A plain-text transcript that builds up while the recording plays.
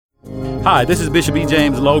Hi, this is Bishop E.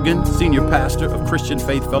 James Logan, Senior Pastor of Christian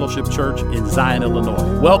Faith Fellowship Church in Zion,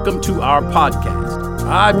 Illinois. Welcome to our podcast.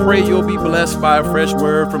 I pray you'll be blessed by a fresh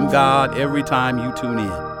word from God every time you tune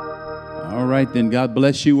in. All right, then. God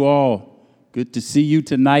bless you all. Good to see you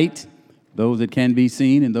tonight, those that can be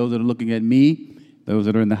seen and those that are looking at me, those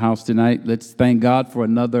that are in the house tonight. Let's thank God for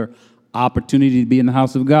another opportunity to be in the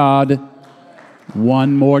house of God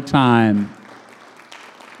one more time.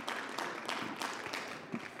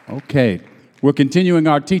 Okay, we're continuing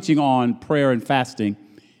our teaching on prayer and fasting,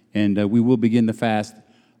 and we will begin the fast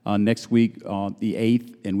next week on the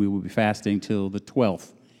 8th, and we will be fasting till the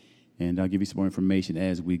 12th, and I'll give you some more information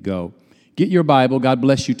as we go. Get your Bible. God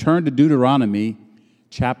bless you. Turn to Deuteronomy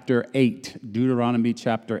chapter 8. Deuteronomy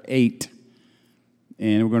chapter 8,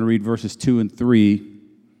 and we're going to read verses 2 and 3,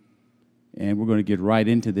 and we're going to get right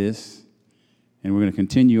into this, and we're going to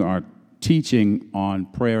continue our teaching on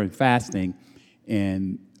prayer and fasting,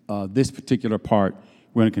 and this particular part,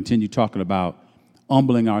 we're going to continue talking about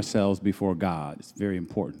humbling ourselves before God. It's very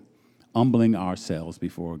important. Humbling ourselves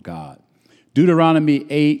before God. Deuteronomy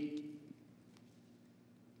 8,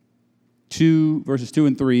 verses 2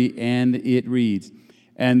 and 3, and it reads,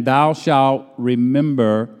 "And thou shalt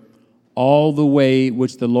remember all the way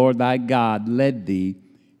which the Lord thy God led thee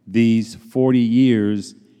these 40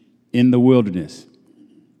 years in the wilderness,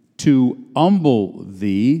 to humble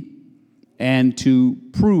thee and to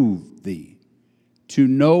prove thee, to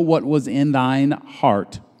know what was in thine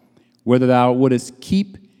heart, whether thou wouldest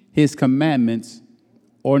keep his commandments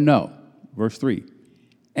or no." Verse 3,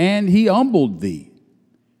 "And he humbled thee."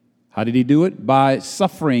 How did he do it? "By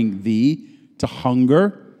suffering thee to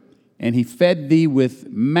hunger, and he fed thee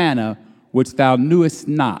with manna, which thou knewest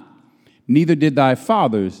not, neither did thy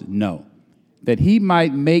fathers know, that he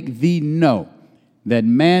might make thee know that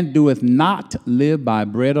man doeth not live by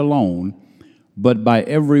bread alone, but by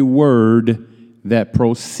every word that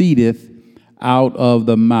proceedeth out of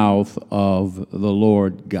the mouth of the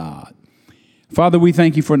Lord God." Father, we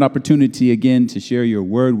thank you for an opportunity again to share your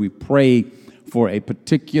word. We pray for a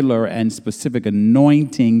particular and specific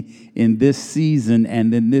anointing in this season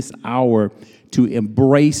and in this hour to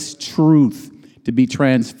embrace truth, to be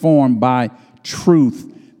transformed by truth,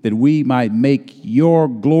 that we might make your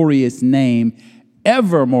glorious name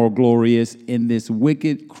ever more glorious in this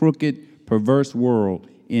wicked, crooked, perverse world.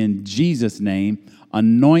 In Jesus' name,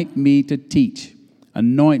 anoint me to teach,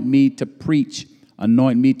 anoint me to preach,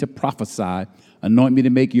 anoint me to prophesy, anoint me to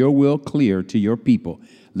make your will clear to your people.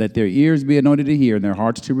 Let their ears be anointed to hear and their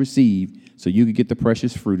hearts to receive, so you can get the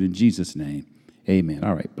precious fruit in Jesus' name. Amen.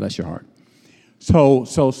 All right, bless your heart.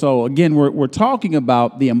 So again, we're talking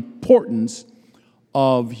about the importance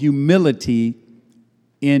of humility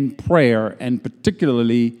in prayer, and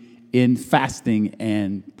particularly in fasting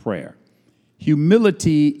and prayer.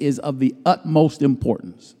 Humility is of the utmost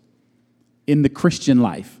importance in the Christian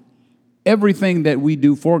life. Everything that we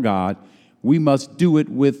do for God, we must do it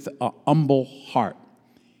with an humble heart.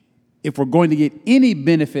 If we're going to get any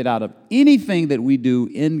benefit out of anything that we do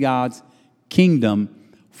in God's kingdom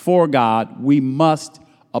for God, we must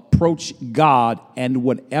approach God and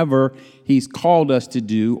whatever he's called us to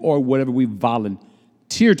do or whatever we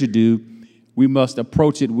volunteer to do, we must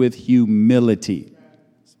approach it with humility.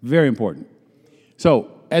 It's very important.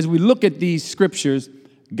 So as we look at these scriptures,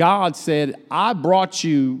 God said, I brought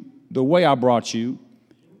you the way I brought you.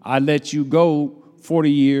 I let you go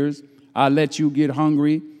 40 years. I let you get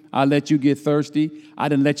hungry. I let you get thirsty. I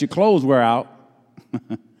didn't let your clothes wear out.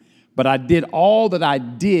 But I did all that I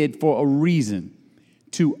did for a reason,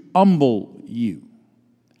 to humble you.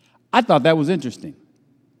 I thought that was interesting.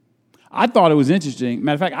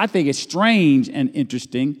 Matter of fact, I think it's strange and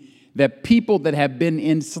interesting that people that have been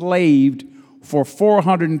enslaved for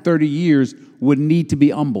 430 years would need to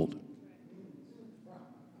be humbled.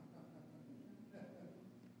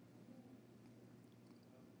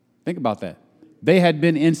 Think about that. They had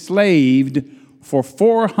been enslaved for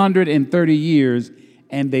 430 years,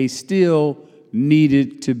 and they still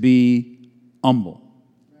needed to be humble.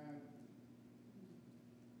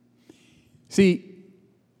 See,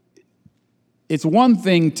 it's one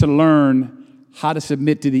thing to learn how to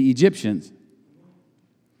submit to the Egyptians.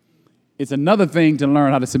 It's another thing to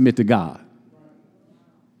learn how to submit to God.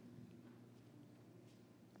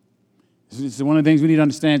 This is one of the things we need to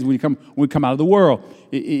understand when we come out of the world.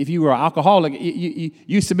 If you were an alcoholic,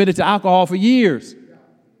 you submitted to alcohol for years.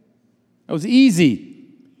 That was easy.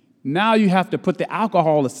 Now you have to put the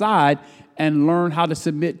alcohol aside and learn how to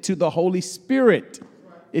submit to the Holy Spirit.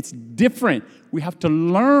 It's different. We have to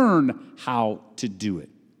learn how to do it.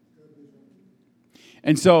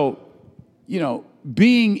 And so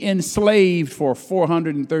being enslaved for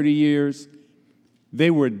 430 years,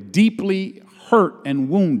 they were deeply hurt and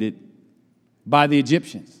wounded by the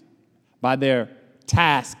Egyptians, by their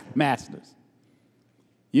taskmasters.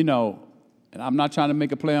 And I'm not trying to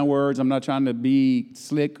make a play on words. I'm not trying to be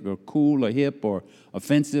slick or cool or hip or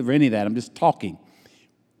offensive or any of that. I'm just talking.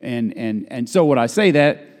 And so when I say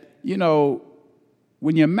that,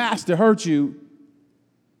 when your master hurts you,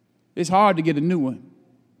 it's hard to get a new one.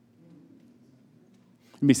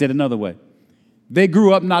 Let me say it another way. They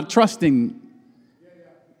grew up not trusting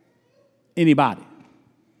anybody.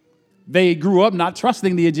 They grew up not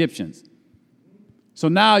trusting the Egyptians. So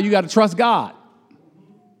now you got to trust God.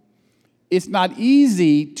 It's not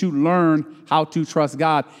easy to learn how to trust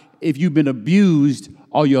God if you've been abused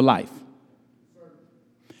all your life.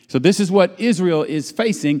 So this is what Israel is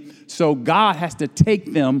facing. So God has to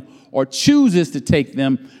take them, or chooses to take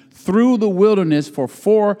them, through the wilderness for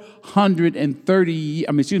 40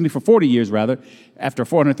 years rather. After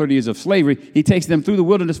 430 years of slavery, he takes them through the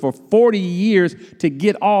wilderness for 40 years to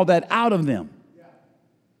get all that out of them.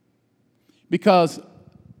 Because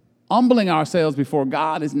humbling ourselves before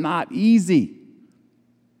God is not easy.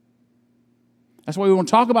 That's why we won't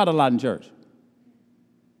talk about it a lot in church.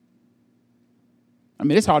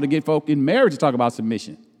 It's hard to get folk in marriage to talk about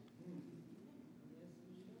submission.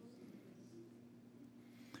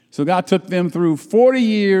 So God took them through 40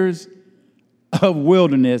 years of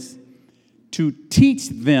wilderness to teach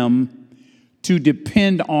them to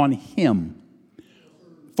depend on him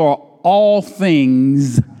for all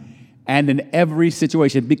things and in every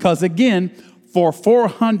situation. Because again, for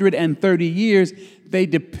 430 years, they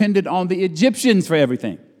depended on the Egyptians for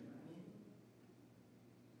everything.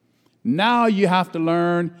 Now you have to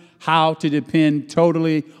learn how to depend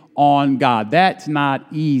totally on God. That's not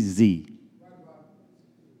easy.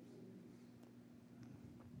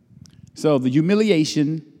 So the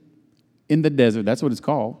humiliation in the desert, that's what it's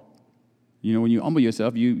called. When you humble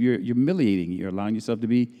yourself, you're humiliating. You're allowing yourself to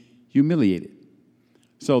be humiliated.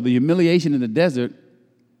 So the humiliation in the desert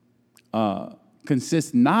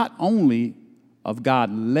consists not only of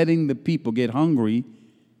God letting the people get hungry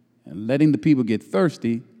and letting the people get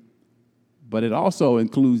thirsty, but it also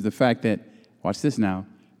includes the fact that, watch this now,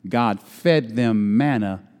 God fed them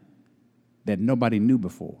manna that nobody knew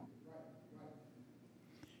before.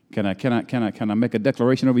 Can I make a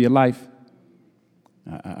declaration over your life?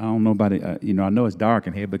 I don't know about it. I know it's dark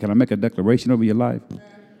in here, but can I make a declaration over your life?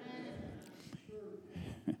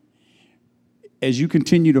 As you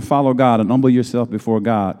continue to follow God and humble yourself before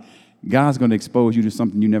God, God's going to expose you to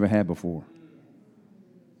something you never had before.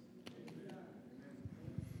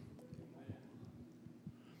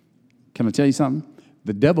 Can I tell you something?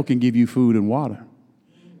 The devil can give you food and water,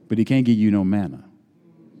 but he can't give you no manna.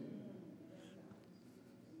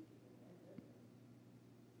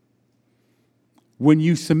 When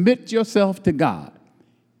you submit yourself to God,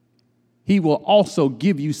 he will also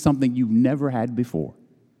give you something you've never had before.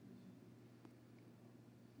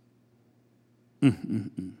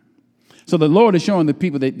 So the Lord is showing the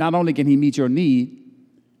people that not only can he meet your need,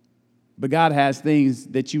 but God has things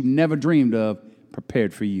that you never dreamed of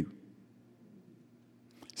prepared for you.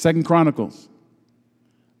 2 Chronicles,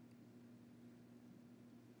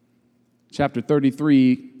 chapter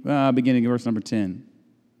 33, beginning of verse number 10.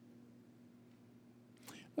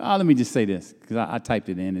 Let me just say this, because I typed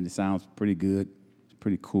it in and it sounds pretty good,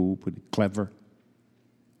 pretty cool, pretty clever.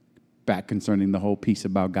 Back concerning the whole piece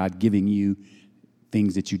about God giving you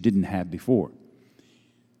things that you didn't have before.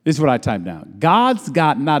 This is what I typed down. God's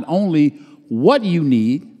got not only what you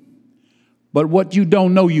need, but what you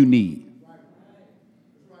don't know you need.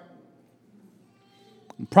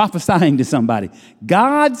 I'm prophesying to somebody.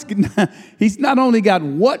 He's not only got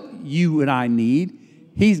what you and I need,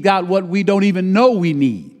 he's got what we don't even know we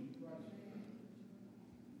need.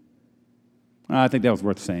 I think that was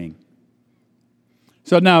worth saying.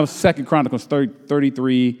 So now 2 Chronicles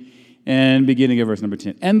 33 and beginning of verse number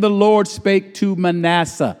 10. And the Lord spake to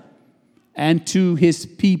Manasseh and to his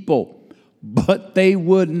people, but they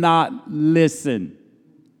would not listen.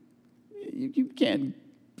 You can't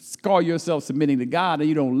call yourself submitting to God and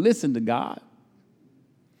you don't listen to God.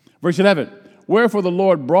 Verse 11. Wherefore the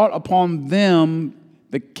Lord brought upon them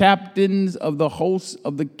the captains of the hosts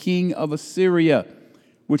of the king of Assyria,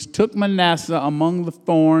 which took Manasseh among the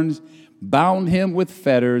thorns, bound him with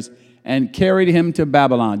fetters, and carried him to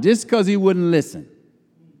Babylon, just because he wouldn't listen.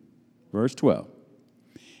 Verse 12.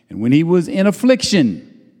 And when he was in affliction,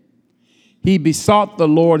 he besought the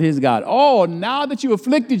Lord his God. Oh, now that you're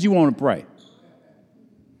afflicted, you want to pray.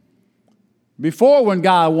 Before, when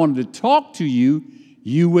God wanted to talk to you,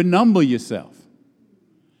 you would humble yourself.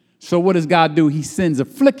 So what does God do? He sends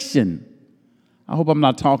affliction. I hope I'm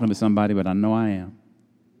not talking to somebody, but I know I am.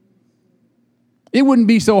 It wouldn't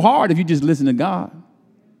be so hard if you just listen to God.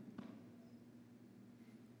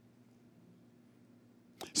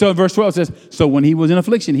 So in verse 12 it says, so when he was in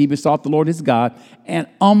affliction, he besought the Lord his God and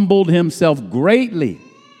humbled himself greatly.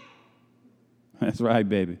 That's right,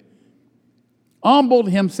 baby. Humbled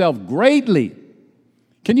himself greatly.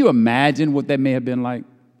 Can you imagine what that may have been like?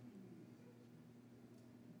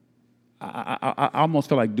 I almost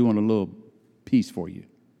feel like doing a little piece for you.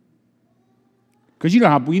 Because you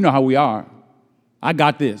know how we are. I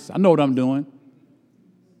got this. I know what I'm doing.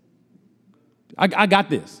 I got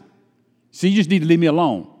this. So you just need to leave me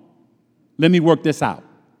alone. Let me work this out.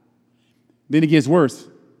 Then it gets worse.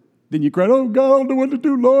 Then you cry, oh, God, I don't know what to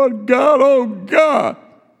do, Lord. God, oh, God.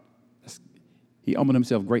 He humbled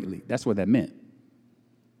himself greatly. That's what that meant.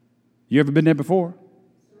 You ever been there before?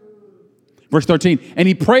 Verse 13, and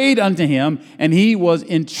he prayed unto him, and he was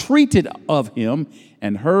entreated of him,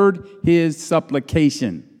 and heard his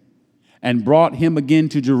supplication, and brought him again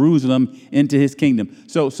to Jerusalem into his kingdom.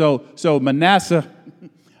 So Manasseh,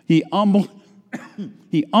 he humbled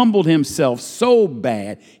himself so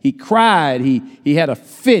bad. He cried. He had a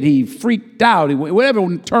fit. He freaked out.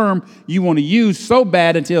 Whatever term you want to use, so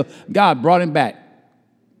bad until God brought him back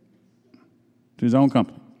to his own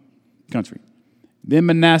country. Then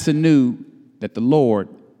Manasseh knew that the Lord,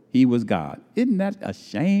 he was God. Isn't that a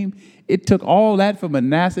shame? It took all that for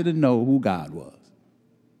Manasseh to know who God was.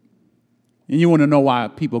 And you want to know why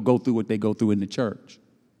people go through what they go through in the church.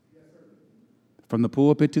 From the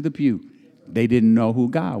pulpit to the pew, they didn't know who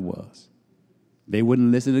God was. They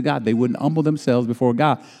wouldn't listen to God. They wouldn't humble themselves before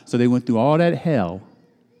God. So they went through all that hell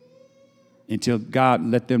until God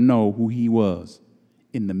let them know who he was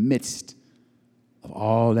in the midst of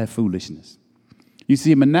all that foolishness. You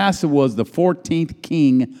see, Manasseh was the 14th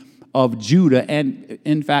king of Judah and,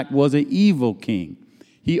 in fact, was an evil king.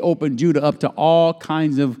 He opened Judah up to all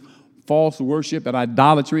kinds of false worship and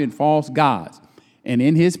idolatry and false gods. And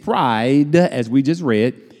in his pride, as we just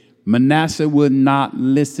read, Manasseh would not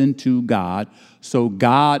listen to God. So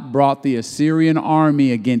God brought the Assyrian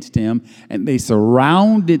army against him, and they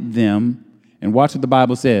surrounded them. And watch what the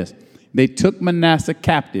Bible says. They took Manasseh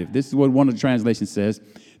captive. This is what one of the translations says.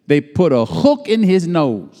 They put a hook in his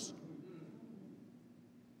nose,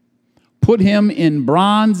 put him in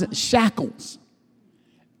bronze shackles,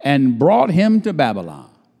 and brought him to Babylon.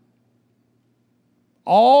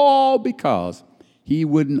 All because he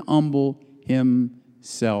wouldn't humble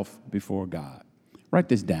himself before God. Write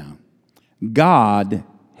this down. God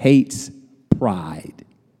hates pride.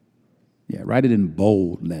 Yeah, write it in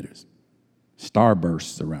bold letters.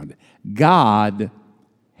 Starbursts around it. God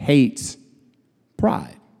hates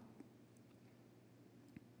pride.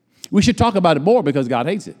 We should talk about it more because God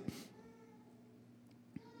hates it.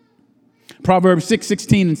 Proverbs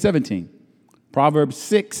 6:16 and 17. Proverbs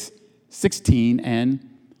 6:16 and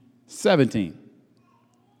 17.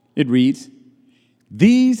 It reads,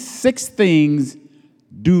 these 6 things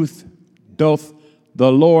doth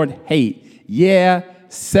the Lord hate. Yeah,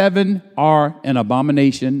 7 are an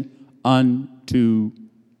abomination unto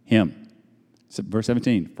him. Verse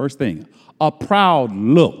 17, first thing, a proud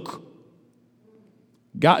look.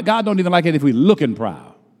 God don't even like it if we looking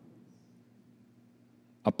proud.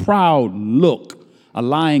 A proud look, a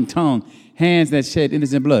lying tongue, hands that shed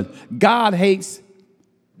innocent blood. God hates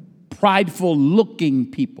prideful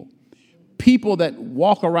looking people. People that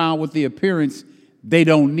walk around with the appearance they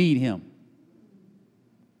don't need him.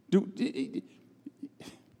 Do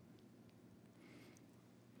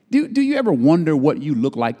you ever wonder what you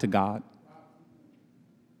look like to God?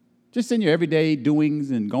 Just in your everyday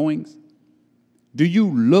doings and goings. Do you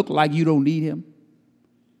look like you don't need him?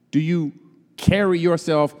 Do you carry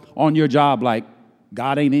yourself on your job like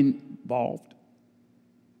God ain't involved?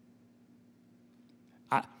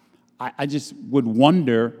 I just would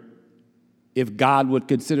wonder if God would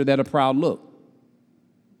consider that a proud look.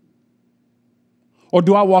 Or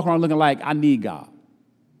do I walk around looking like I need God?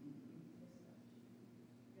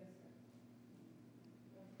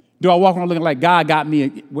 Do I walk around looking like God got me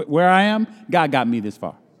where I am? God got me this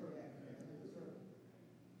far.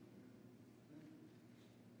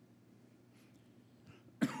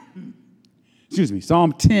 Excuse me,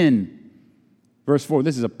 Psalm 10, verse 4.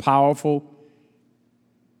 This is a powerful,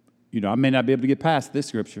 I may not be able to get past this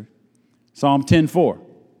scripture. Psalm 10:4.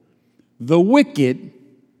 The wicked,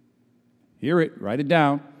 hear it, write it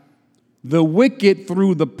down. The wicked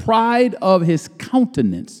through the pride of his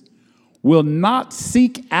countenance will not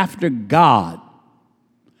seek after God.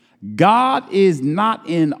 God is not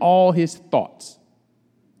in all his thoughts.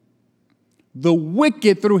 The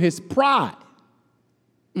wicked through his pride.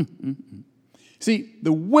 See,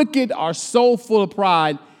 the wicked are so full of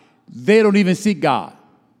pride, they don't even seek God.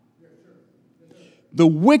 The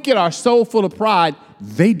wicked are so full of pride,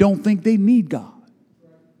 they don't think they need God.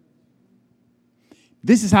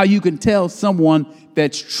 This is how you can tell someone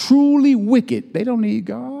that's truly wicked. They don't need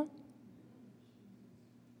God.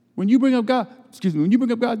 When you bring up God, when you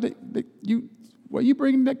bring up God, why are you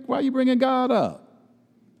bringing God up?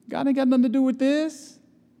 God ain't got nothing to do with this.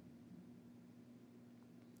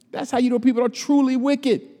 That's how you know people are truly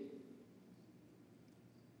wicked.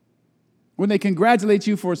 When they congratulate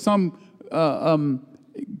you for some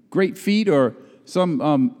great feat or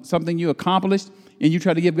something you accomplished, and you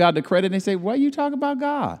try to give God the credit, and they say, why are you talking about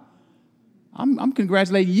God? I'm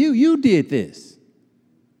congratulating you. You did this.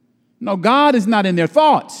 No, God is not in their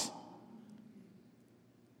thoughts.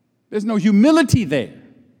 There's no humility there.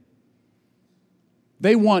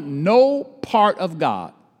 They want no part of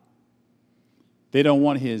God. They don't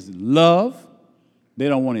want his love. They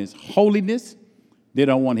don't want his holiness. They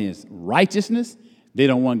don't want his righteousness. They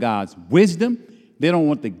don't want God's wisdom. They don't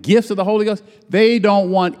want the gifts of the Holy Ghost. They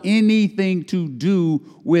don't want anything to do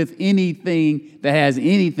with anything that has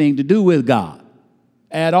anything to do with God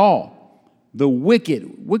at all. The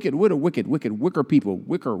wicked people,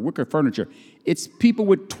 wicker furniture. It's people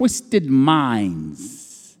with twisted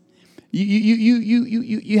minds.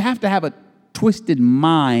 You have to have a twisted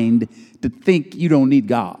mind to think you don't need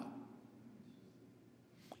God.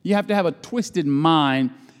 You have to have a twisted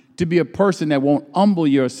mind to be a person that won't humble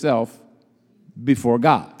yourself before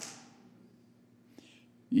God.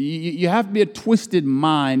 You have to be a twisted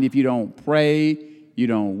mind if you don't pray, you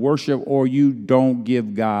don't worship, or you don't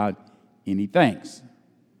give God any thanks.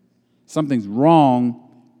 Something's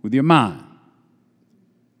wrong with your mind.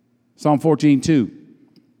 Psalm 14:2.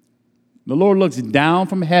 The Lord looks down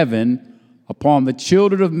from heaven upon the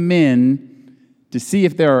children of men to see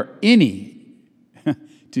if there are any,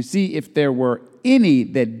 to see if there were any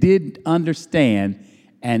that did understand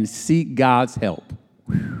and seek God's help.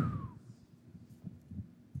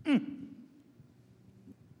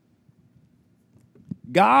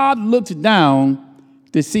 God looks down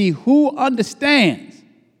to see who understands.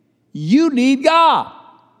 You need God.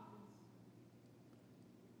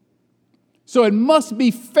 So it must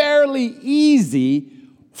be fairly easy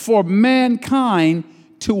for mankind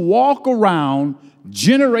to walk around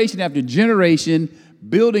generation after generation,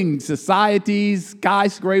 building societies,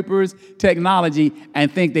 skyscrapers, technology,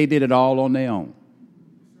 and think they did it all on their own.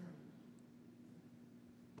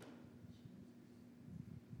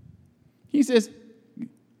 He says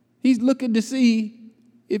he's looking to see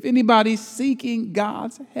if anybody's seeking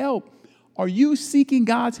God's help. Are you seeking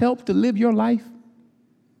God's help to live your life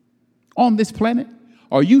on this planet?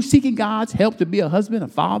 Are you seeking God's help to be a husband, a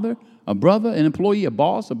father, a brother, an employee, a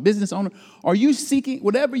boss, a business owner? Are you seeking,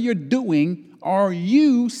 whatever you're doing, are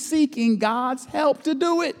you seeking God's help to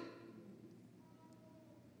do it?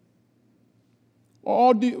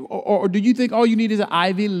 Or do you think all you need is an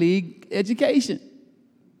Ivy League education?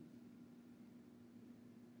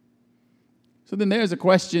 So then there's a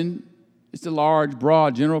question. It's a large,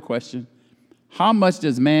 broad, general question. How much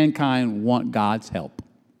does mankind want God's help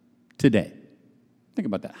today? Think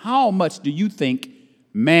about that. How much do you think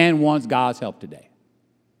man wants God's help today?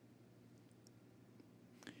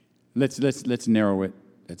 Let's narrow it.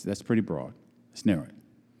 That's pretty broad. Let's narrow it.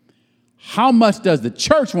 How much does the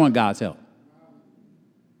church want God's help?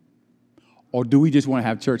 Or do we just want to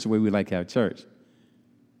have church the way we like to have church?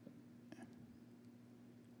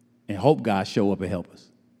 And hope God show up and help us.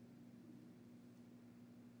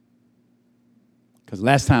 Because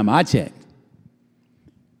last time I checked,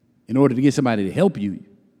 in order to get somebody to help you,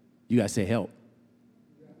 you got to say help.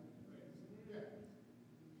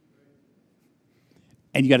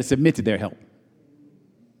 And you got to submit to their help.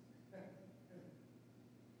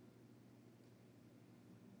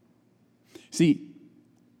 See,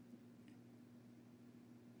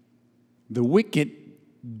 the wicked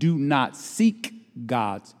do not seek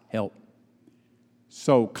God's help.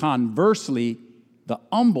 So conversely, the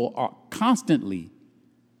humble are constantly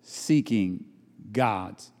seeking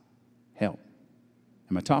God's help.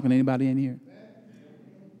 Am I talking to anybody in here?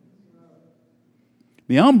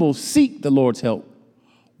 The humble seek the Lord's help.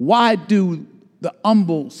 Why do the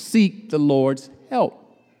humble seek the Lord's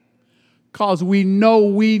help? Because we know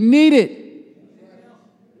we need it.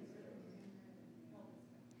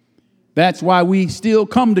 That's why we still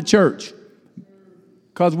come to church.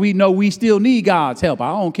 Because we know we still need God's help.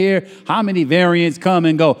 I don't care how many variants come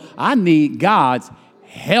and go. I need God's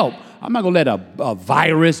help. I'm not going to let a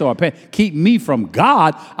virus or a keep me from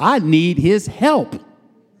God. I need his help.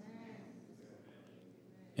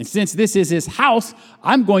 And since this is his house,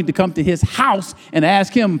 I'm going to come to his house and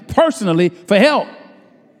ask him personally for help.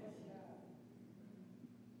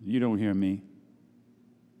 You don't hear me.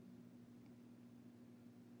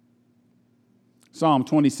 Psalm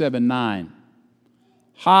 27:9.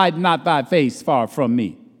 Hide not thy face far from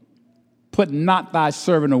me. Put not thy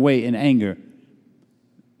servant away in anger.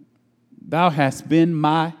 Thou hast been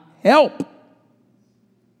my help.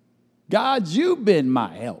 God, you've been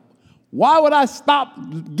my help. Why would I stop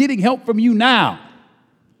getting help from you now?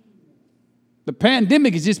 The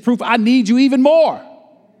pandemic is just proof I need you even more.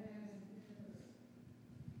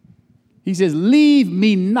 He says, leave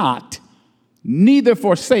me not, neither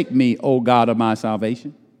forsake me, O God of my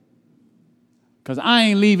salvation. Because I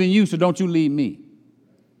ain't leaving you, so don't you leave me.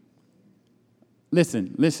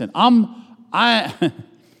 Listen, who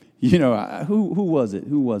was it?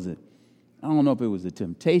 I don't know if it was the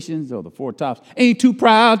Temptations or the Four Tops. Ain't too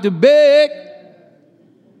proud to beg.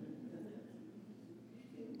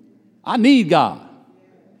 I need God.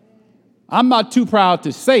 I'm not too proud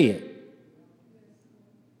to say it.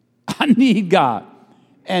 I need God.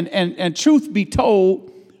 And truth be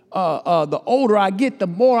told, the older I get, the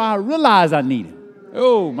more I realize I need him.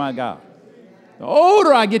 Oh, my God. The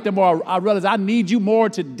older I get, the more I realize I need you more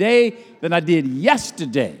today than I did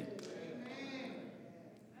yesterday.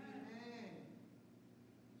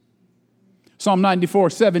 Psalm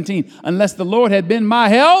 94:17. Unless the Lord had been my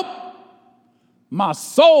help, my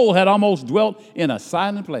soul had almost dwelt in a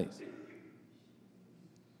silent place.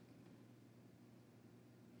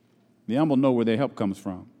 The humble know where their help comes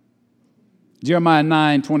from. Jeremiah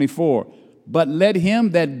 9:24. But let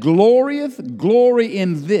him that glorieth glory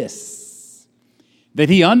in this, that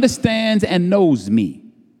he understands and knows me,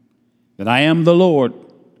 that I am the Lord,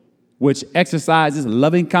 which exercises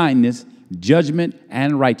loving kindness, judgment,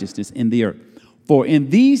 and righteousness in the earth. For in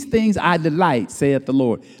these things I delight, saith the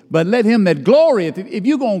Lord. But let him that glorieth, if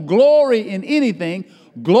you're going to glory in anything,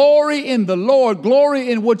 glory in the Lord,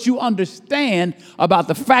 glory in what you understand about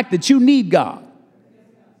the fact that you need God.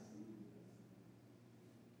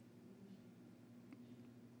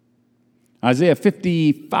 Isaiah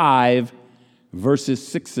 55, verses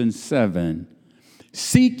 6 and 7.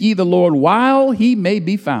 Seek ye the Lord while he may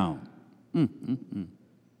be found.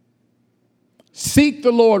 Seek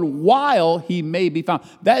the Lord while he may be found.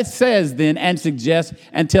 That says then and suggests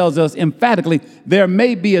and tells us emphatically there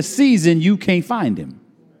may be a season you can't find him.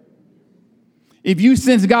 If you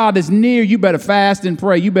sense God is near, you better fast and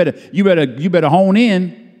pray. You better hone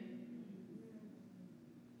in.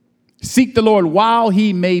 Seek the Lord while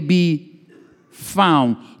he may be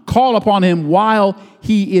found. Call upon him while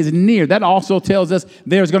he is near. That also tells us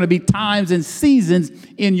there's going to be times and seasons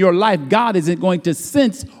in your life God isn't going to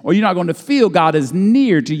sense, or you're not going to feel God is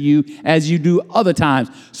near to you as you do other times.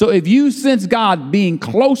 So if you sense God being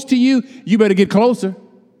close to you, you better get closer.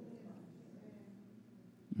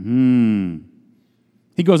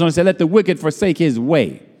 He goes on to say, let the wicked forsake his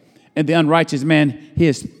way, and the unrighteous man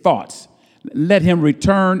his thoughts. Let him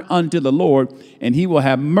return unto the Lord, and he will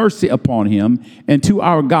have mercy upon him, and to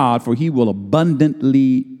our God, for he will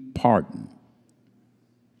abundantly pardon.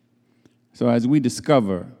 So as we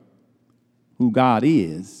discover who God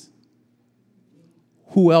is,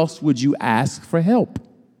 who else would you ask for help?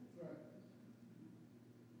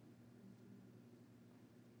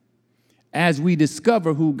 As we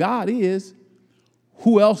discover who God is,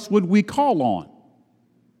 who else would we call on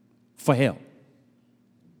for help?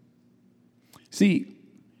 See,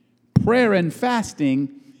 prayer and fasting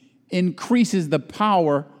increases the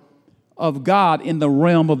power of God in the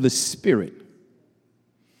realm of the Spirit.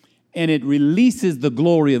 And it releases the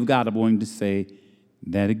glory of God. I'm going to say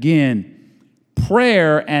that again.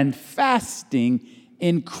 Prayer and fasting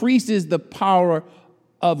increases the power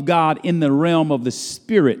of God in the realm of the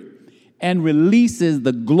Spirit and releases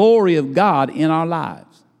the glory of God in our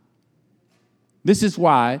lives. This is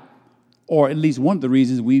why, or at least one of the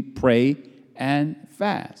reasons, we pray and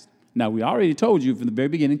fast. Now, we already told you from the very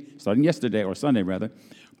beginning, starting yesterday or Sunday rather,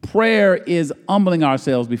 prayer is humbling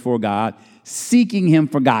ourselves before God, seeking him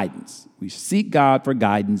for guidance. We seek God for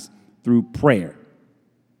guidance through prayer.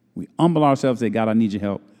 We humble ourselves, say, God, I need your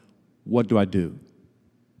help. What do I do?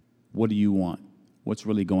 What do you want? What's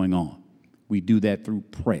really going on? We do that through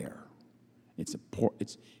prayer.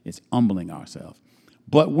 It's humbling ourselves.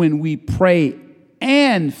 But when we pray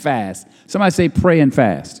and fast, somebody say pray and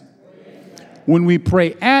fast. When we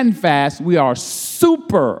pray and fast, we are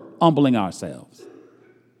super humbling ourselves.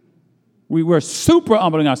 We're super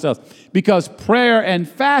humbling ourselves because prayer and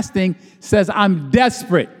fasting says I'm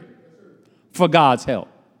desperate for God's help.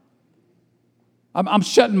 I'm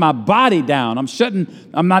shutting my body down.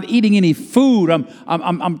 I'm not eating any food.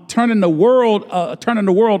 I'm turning the world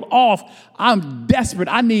off. I'm desperate.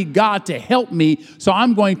 I need God to help me. So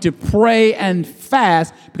I'm going to pray and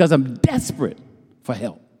fast because I'm desperate for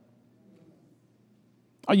help.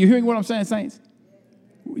 Are you hearing what I'm saying, saints?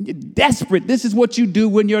 When you're desperate, this is what you do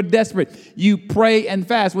when you're desperate. You pray and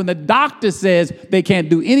fast. When the doctor says they can't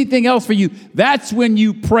do anything else for you, that's when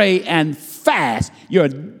you pray and fast. You're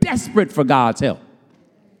desperate for God's help.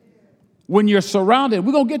 When you're surrounded,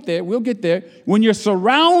 we'll get there. When you're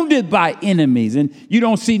surrounded by enemies and you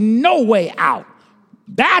don't see no way out,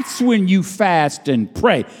 that's when you fast and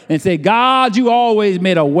pray and say, God, you always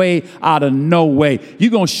made a way out of no way.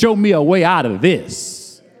 You're going to show me a way out of this.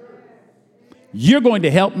 You're going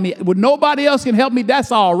to help me. When nobody else can help me, that's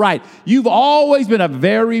all right. You've always been a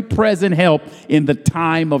very present help in the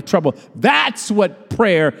time of trouble. That's what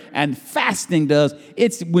prayer and fasting does.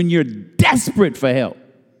 It's when you're desperate for help.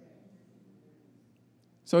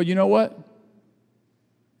 So you know what?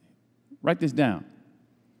 Write this down.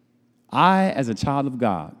 I, as a child of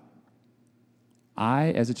God,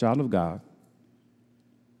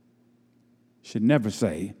 should never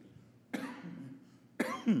say,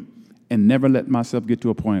 and never let myself get to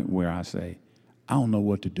a point where I say, I don't know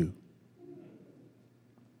what to do.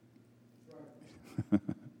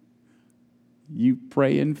 You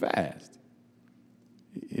pray and fast.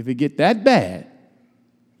 If it get that bad,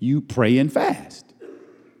 you pray and fast.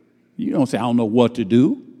 You don't say, I don't know what to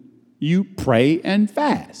do. You pray and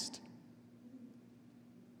fast.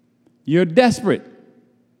 You're desperate.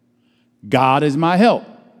 God is my help.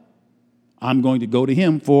 I'm going to go to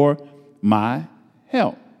him for my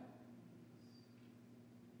help.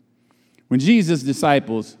 When Jesus'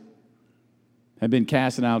 disciples had been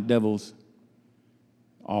casting out devils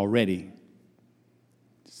already,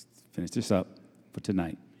 let's finish this up for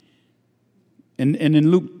tonight. And in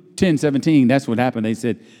Luke 10:17, that's what happened. They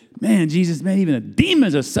said, man, Jesus, man, even the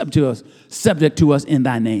demons are subject to us in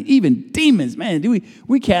thy name. Even demons, man,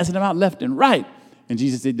 we casting them out left and right. And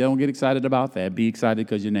Jesus said, don't get excited about that. Be excited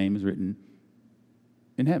because your name is written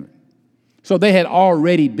in heaven. So they had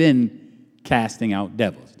already been casting out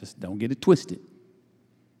devils. Just don't get it twisted.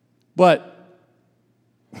 But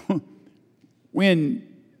when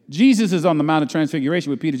Jesus is on the Mount of Transfiguration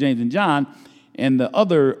with Peter, James, and John, and the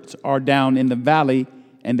others are down in the valley,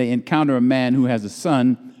 and they encounter a man who has a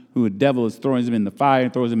son who a devil is throwing him in the fire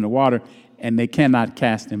and throws him in the water, and they cannot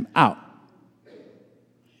cast him out.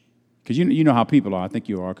 Because you know how people are. I think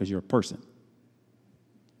you are because you're a person.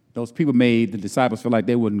 Those people made the disciples feel like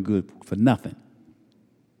they wasn't good for nothing.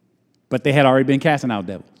 But they had already been casting out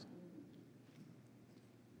devils.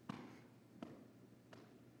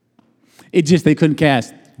 It just they couldn't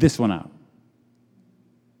cast this one out.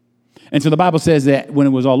 And so the Bible says that when it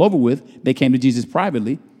was all over with, they came to Jesus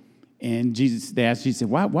privately, and they asked Jesus,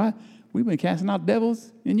 why? We've been casting out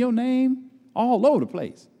devils in your name all over the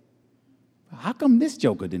place. How come this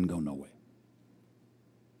joker didn't go nowhere?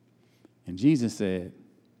 And Jesus said,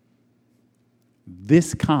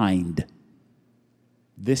 this kind,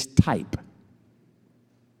 this type,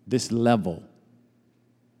 this level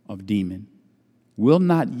of demon will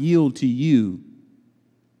not yield to you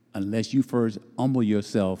unless you first humble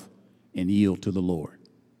yourself and yield to the Lord.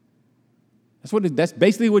 That's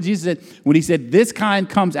basically what Jesus said when he said this kind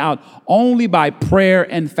comes out only by prayer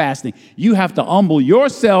and fasting. You have to humble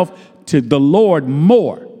yourself to the Lord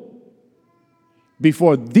more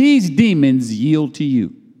before these demons yield to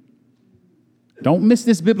you. Don't miss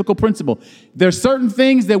this biblical principle. There are certain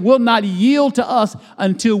things that will not yield to us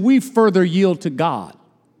until we further yield to God.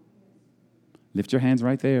 Lift your hands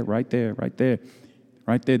right there, right there, right there,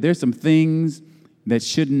 right there. There's some things that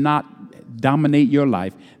should not dominate your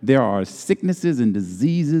life. There are sicknesses and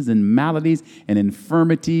diseases and maladies and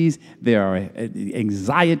infirmities. There are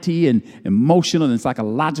anxiety and emotional and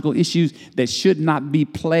psychological issues that should not be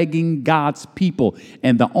plaguing God's people.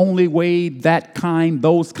 And the only way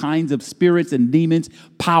those kinds of spirits and demons,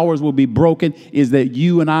 powers will be broken is that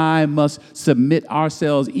you and I must submit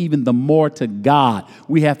ourselves even the more to God.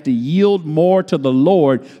 We have to yield more to the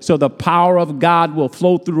Lord so the power of God will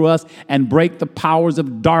flow through us and break the powers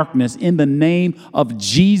of darkness. In the name of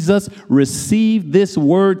Jesus, receive this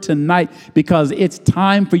word tonight because it's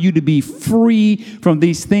time for you to be free from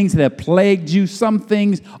these things that have plagued you. Some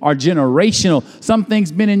things are generational. Some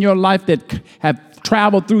things been in your life that have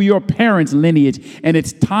traveled through your parents' lineage. And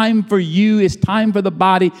it's time for you, it's time for the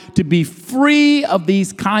body to be free of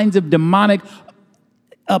these kinds of demonic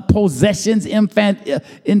possessions,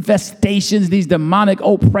 infestations, these demonic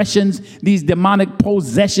oppressions, these demonic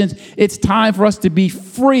possessions. It's time for us to be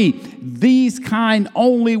free. These kind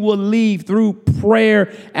only will leave through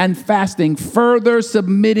prayer and fasting, further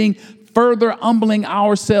submitting, further humbling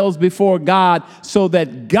ourselves before God so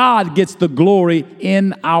that God gets the glory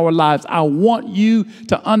in our lives. I want you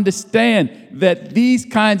to understand that these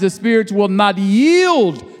kinds of spirits will not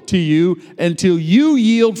yield to you until you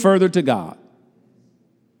yield further to God.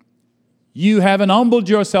 You haven't humbled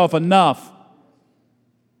yourself enough.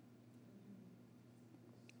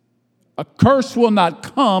 A curse will not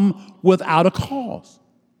come without a cause.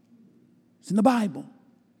 It's in the Bible.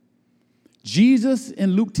 Jesus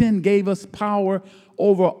in Luke 10 gave us power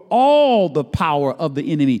over all the power of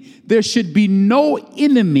the enemy. There should be no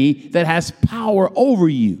enemy that has power over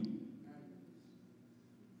you.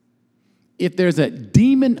 If there's a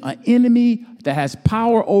demon, an enemy that has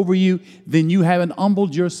power over you, then you haven't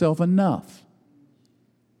humbled yourself enough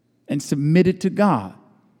and submitted to God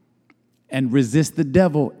and resist the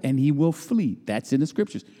devil and he will flee. That's in the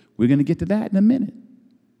scriptures. We're going to get to that in a minute.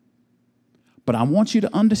 But I want you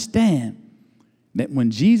to understand that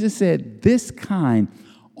when Jesus said this kind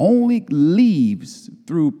only leaves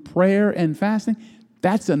through prayer and fasting,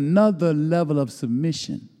 that's another level of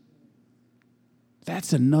submission.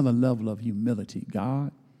 That's another level of humility.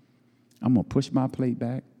 God, I'm going to push my plate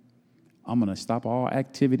back. I'm going to stop all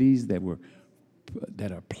activities that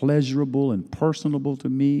are pleasurable and personable to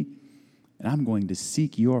me, and I'm going to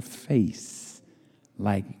seek your face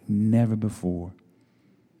like never before.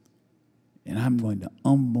 And I'm going to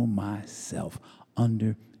humble myself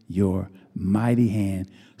under your mighty hand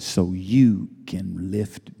so you can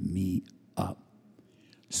lift me up,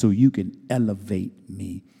 so you can elevate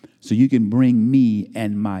me, so you can bring me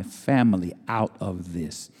and my family out of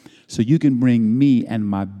this, so you can bring me and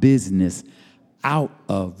my business out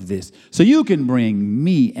of this, so you can bring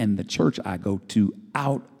me and the church I go to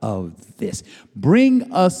out of this.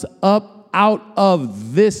 Bring us up out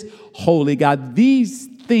of this, holy God. These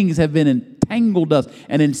things have been entangled us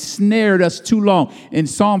and ensnared us too long. In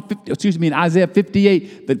Isaiah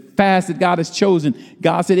 58, the fast that God has chosen,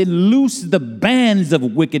 God said it loosed the bands of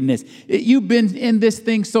wickedness. You've been in this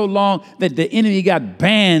thing so long that the enemy got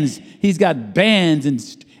bands. He's got bands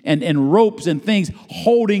and ropes and things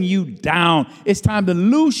holding you down. It's time to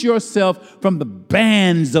loose yourself from the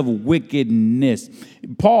bands of wickedness. I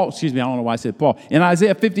don't know why I said Paul. In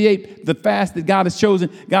Isaiah 58, the fast that God has chosen,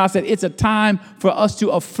 God said it's a time for us to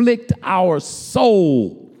afflict our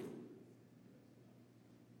soul.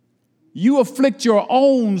 You afflict your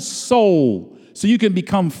own soul so you can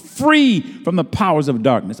become free from the powers of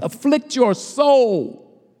darkness. Afflict your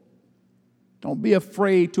soul. Don't be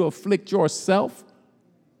afraid to afflict yourself.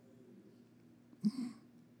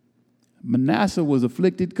 Manasseh was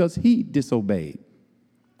afflicted because he disobeyed.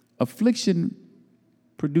 Affliction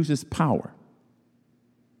produces power.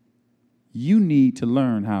 You need to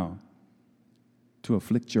learn how to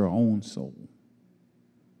afflict your own soul,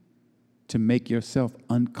 to make yourself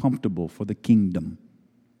uncomfortable for the kingdom,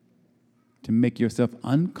 to make yourself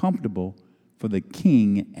uncomfortable for the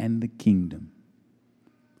king and the kingdom.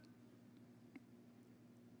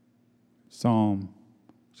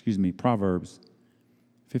 Proverbs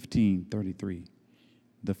 15:33.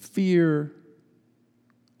 The fear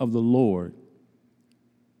of the Lord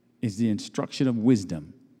is the instruction of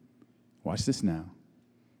wisdom. Watch this now.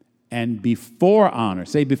 And before honor,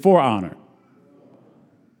 say before honor,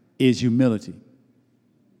 is humility.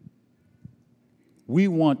 We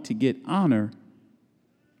want to get honor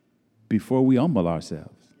before we humble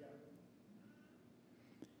ourselves.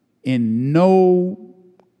 In no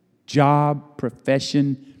job,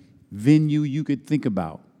 profession, venue you could think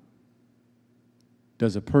about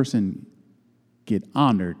does a person get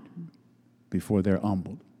honored before they're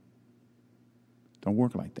humbled. Don't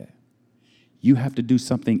work like that. You have to do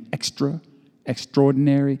something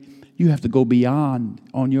extraordinary. You have to go beyond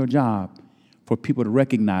on your job for people to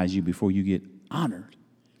recognize you before you get honored.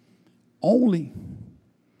 Only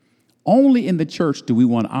in the church do we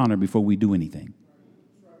want honor before we do anything.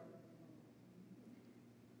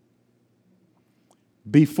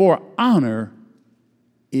 Before honor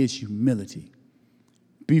is humility.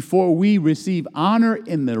 Before we receive honor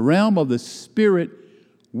in the realm of the Spirit,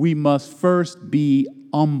 we must first be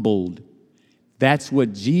humbled. That's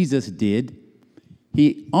what Jesus did.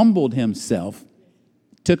 He humbled himself,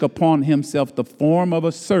 took upon himself the form of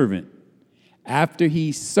a servant. After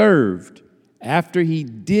he served, after he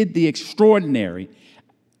did the extraordinary,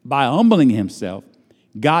 by humbling himself,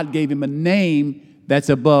 God gave him a name that's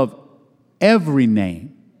above every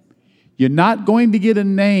name. You're not going to get a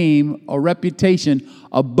name or reputation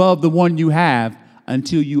above the one you have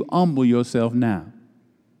until you humble yourself now.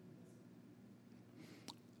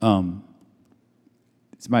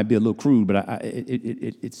 This might be a little crude, but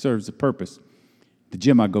it serves a purpose. The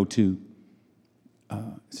gym I go to,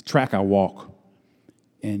 it's a track I walk,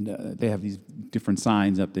 and they have these different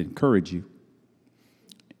signs up that encourage you.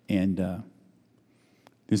 And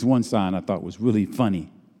there's one sign I thought was really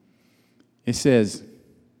funny. It says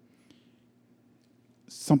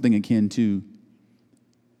something akin to,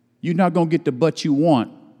 you're not going to get the butt you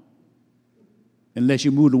want unless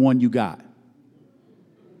you move the one you got.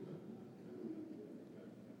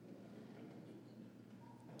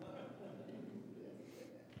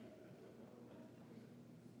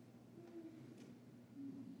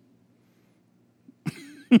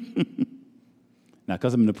 Now,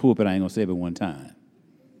 because I'm in the pulpit, I ain't going to say it but one time.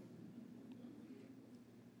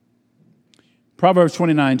 Proverbs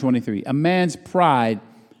 29:23. A man's pride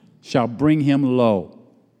shall bring him low.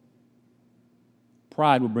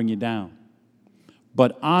 Pride will bring you down.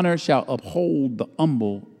 But honor shall uphold the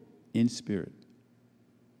humble in spirit.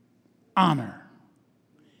 Honor.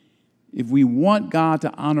 If we want God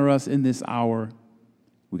to honor us in this hour,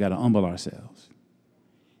 we got to humble ourselves.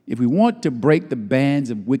 If we want to break the bands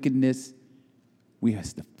of wickedness, we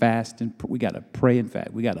have to fast and we got to pray and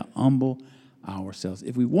fast. We got to humble ourselves.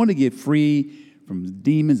 If we want to get free from the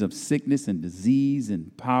demons of sickness and disease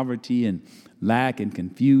and poverty and lack and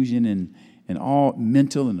confusion and all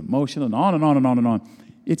mental and emotional and on and on and on and on,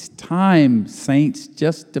 it's time, saints,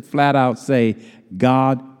 just to flat out say,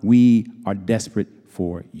 God, we are desperate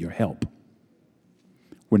for your help.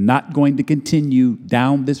 We're not going to continue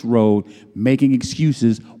down this road making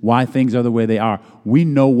excuses why things are the way they are. We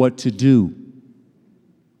know what to do.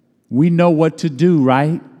 We know what to do,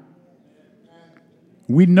 right?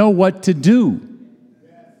 We know what to do.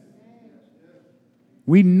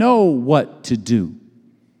 We know what to do.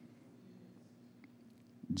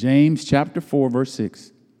 James chapter 4, verse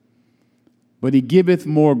 6. But he giveth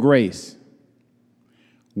more grace.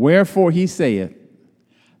 Wherefore he saith,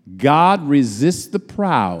 God resists the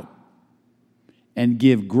proud and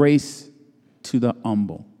give grace to the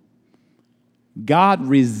humble. God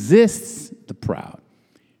resists the proud.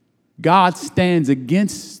 God stands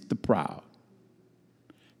against the proud.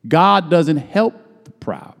 God doesn't help the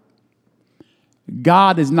proud.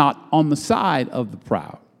 God is not on the side of the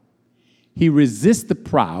proud. He resists the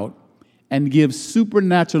proud and gives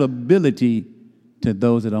supernatural ability to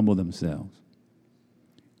those that humble themselves.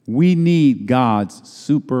 We need God's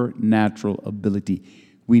supernatural ability.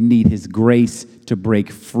 We need his grace to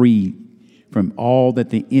break free from all that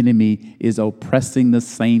the enemy is oppressing the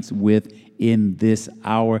saints with in this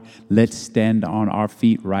hour. Let's stand on our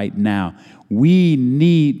feet right now. We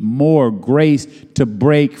need more grace to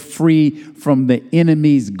break free from the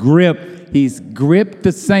enemy's grip. He's gripped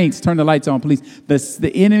the saints. Turn the lights on, please.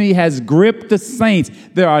 The enemy has gripped the saints.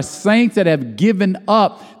 There are saints that have given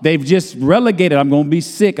up. They've just relegated. I'm going to be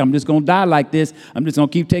sick. I'm just going to die like this. I'm just going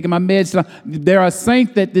to keep taking my meds. There are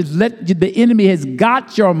saints that the enemy has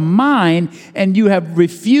got your mind and you have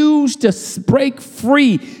refused to break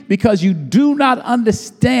free because you do not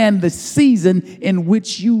understand the season in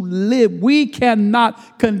which you live. We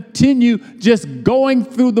cannot continue just going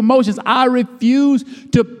through the motions. I refuse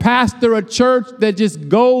to pastor a church that just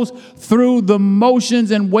goes through the motions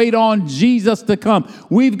and wait on Jesus to come.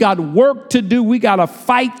 We've got work to do. We got to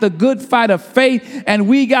fight the good fight of faith, and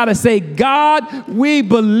we got to say, God, we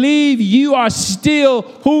believe you are still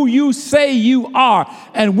who you say you are,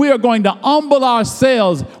 and we are going to humble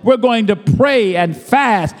ourselves. We're going to pray and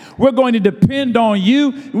fast. We're going to depend on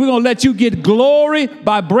you. We're going to let you get glory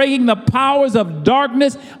by breaking the powers of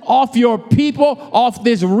darkness off your people, off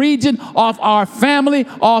this region, off our family,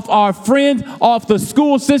 off our friends, off the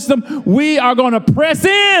school system. We are going to press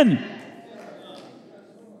in.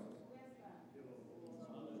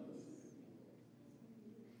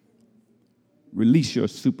 Release your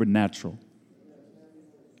supernatural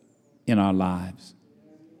in our lives.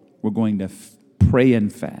 We're going to pray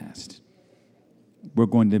and fast. We're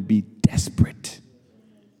going to be desperate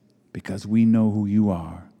because we know who you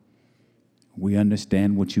are. We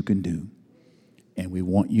understand what you can do, and we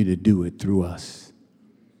want you to do it through us.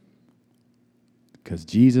 Because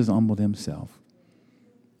Jesus humbled himself,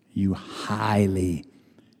 you highly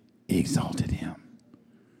exalted him.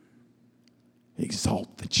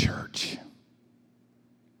 Exalt the church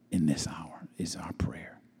in this hour is our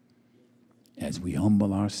prayer as we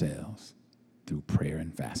humble ourselves through prayer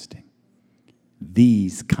and fasting.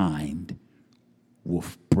 These kind will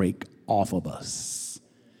break off of us,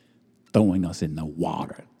 throwing us in the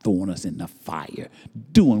water, throwing us in the fire,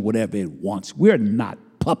 doing whatever it wants. We're not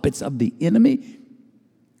puppets of the enemy.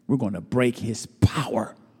 We're going to break his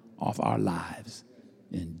power off our lives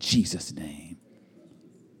in Jesus' name.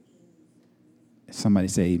 Somebody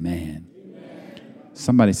say amen.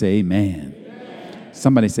 Somebody say amen.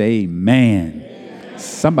 Somebody say amen.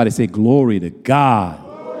 Somebody say glory to God.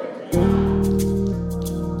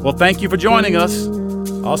 Well, thank you for joining us.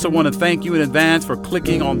 I also want to thank you in advance for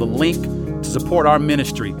clicking on the link to support our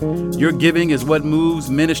ministry. Your giving is what moves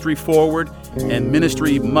ministry forward, and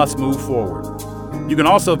ministry must move forward. You can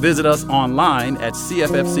also visit us online at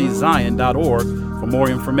cffczion.org for more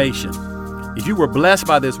information. If you were blessed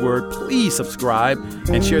by this word, please subscribe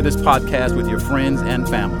and share this podcast with your friends and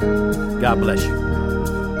family. God bless you.